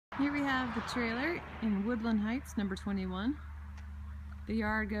Here we have the trailer in Woodland Heights, number 21. The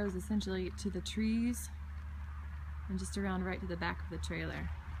yard goes essentially to the trees and just around right to the back of the trailer.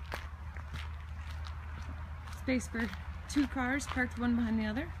 Space for 2 cars parked one behind the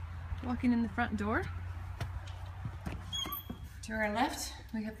other, walking in the front door. To our left,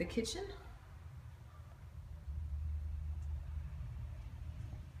 we have the kitchen.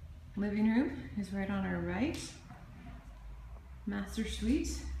 Living room is right on our right. Master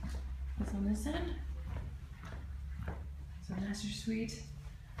suite is on this end. So master suite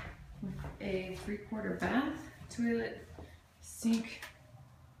with a 3/4 bath, toilet, sink,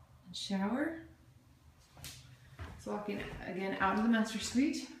 and shower. So walking again out of the master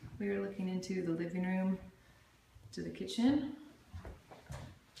suite, we are looking into the living room, to the kitchen,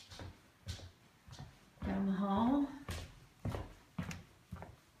 down the hall.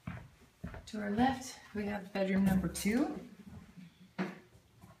 To our left, we have bedroom number 2.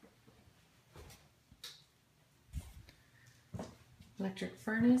 Electric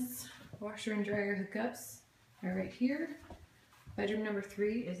furnace, washer and dryer hookups are right here. Bedroom number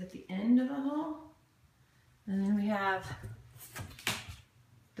 3 is at the end of the hall. And then we have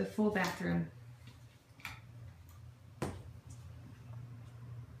the full bathroom